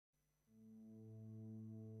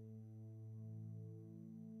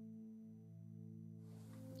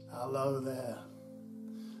Hello there.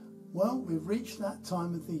 Well, we've reached that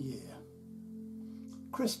time of the year.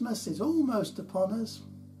 Christmas is almost upon us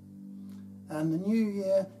and the new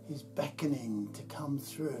year is beckoning to come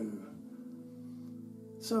through.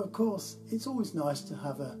 So of course it's always nice to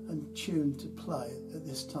have a tune to play at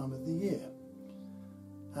this time of the year.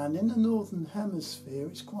 And in the Northern Hemisphere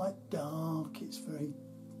it's quite dark, it's very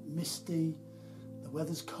misty, the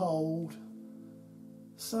weather's cold.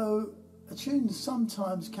 So a tune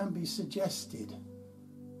sometimes can be suggested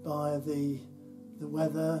by the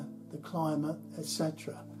weather, the climate,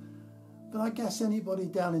 etc. But I guess anybody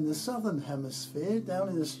down in the Southern Hemisphere, down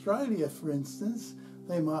in Australia for instance,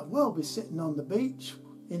 they might well be sitting on the beach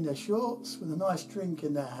in their shorts with a nice drink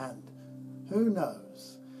in their hand. Who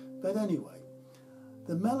knows? But anyway,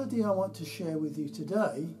 the melody I want to share with you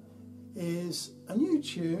today is a new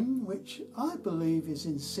tune which I believe is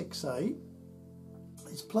in 6/8.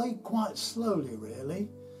 It's played quite slowly really.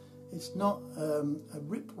 It's not a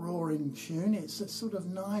rip-roaring tune, it's a sort of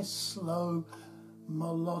nice, slow,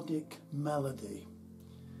 melodic melody.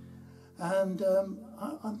 And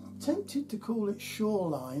I'm tempted to call it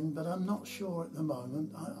Shoreline, but I'm not sure at the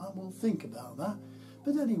moment. I will think about that.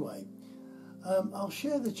 But anyway, I'll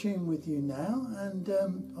share the tune with you now and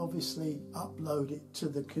obviously upload it to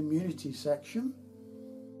the community section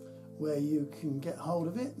where you can get hold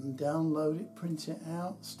of it and download it, print it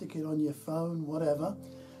out, stick it on your phone, whatever.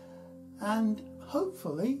 And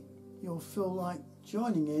hopefully you'll feel like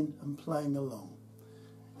joining in and playing along.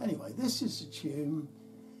 Anyway, this is the tune,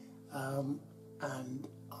 and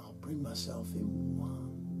I'll bring myself in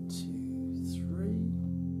 1, 2, 3.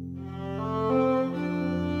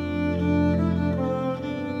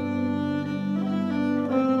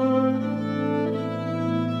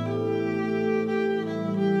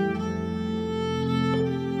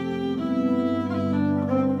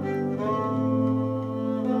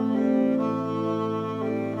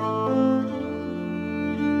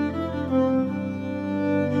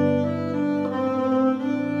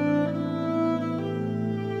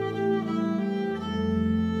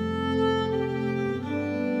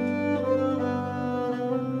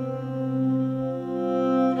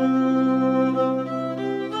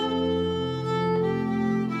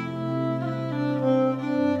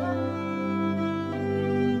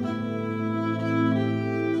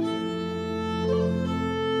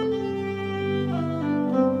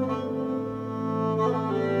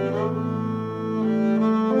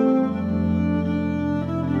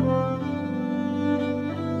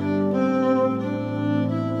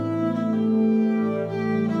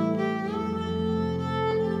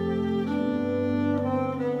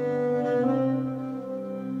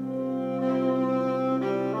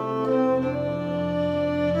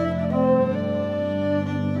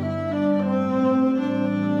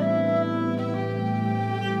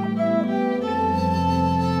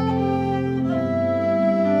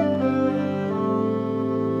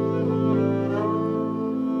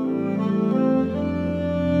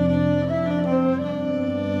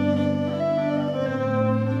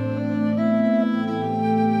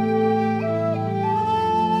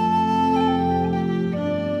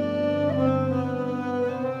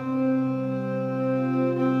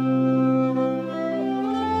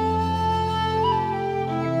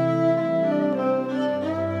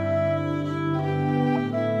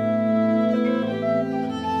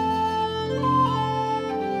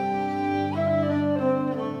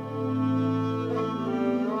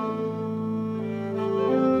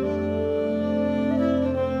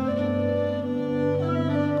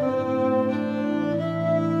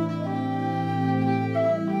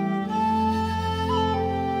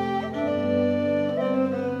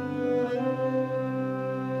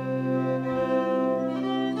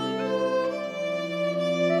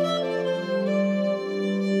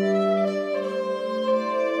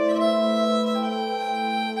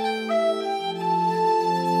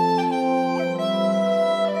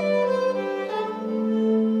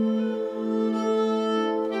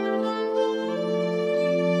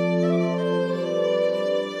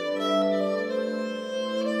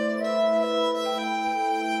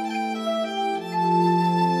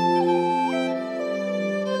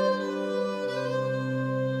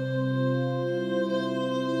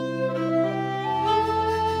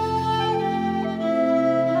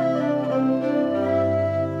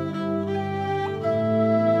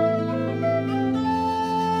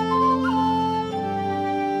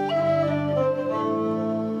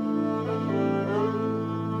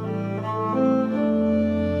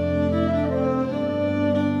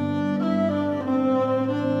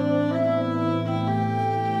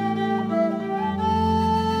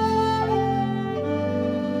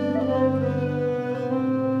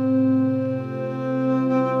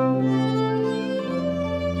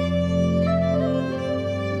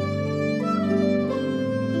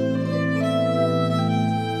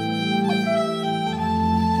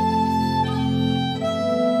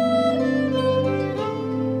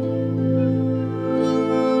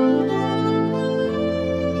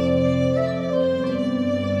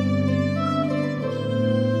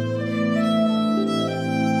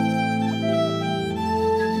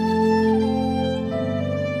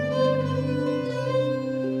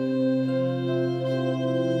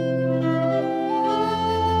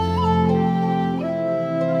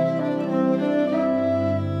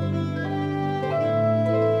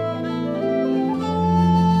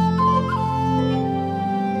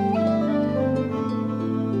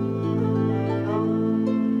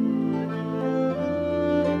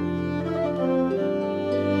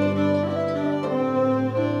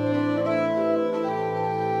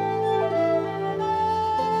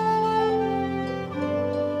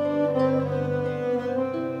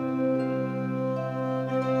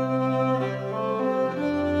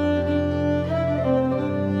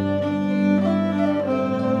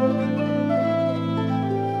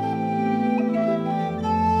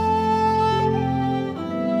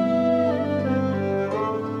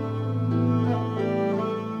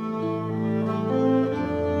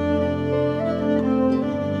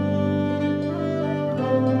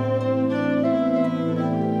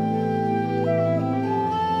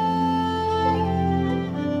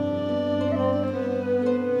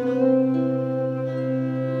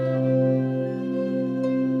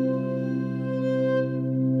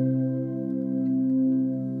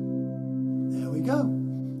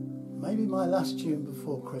 last tune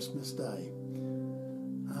before Christmas Day,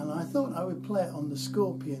 and I thought I would play it on the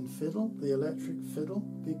Scorpion fiddle, the electric fiddle,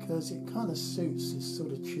 because it kind of suits this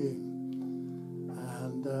sort of tune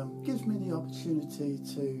and gives me the opportunity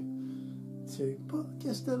to put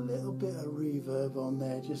just a little bit of reverb on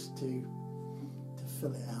there, just to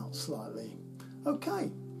fill it out slightly.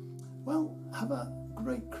 Okay, well, have a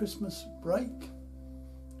great Christmas break,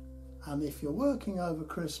 and if you're working over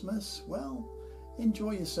Christmas, well,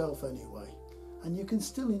 enjoy yourself anyway, and you can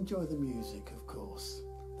still enjoy the music, of course.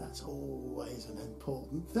 That's always an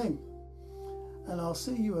important thing. And I'll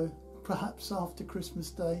see you perhaps after Christmas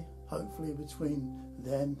Day, hopefully between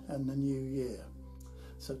then and the new year.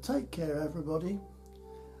 So take care, everybody.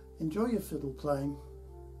 Enjoy your fiddle playing,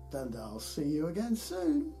 and I'll see you again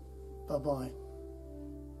soon. Bye-bye.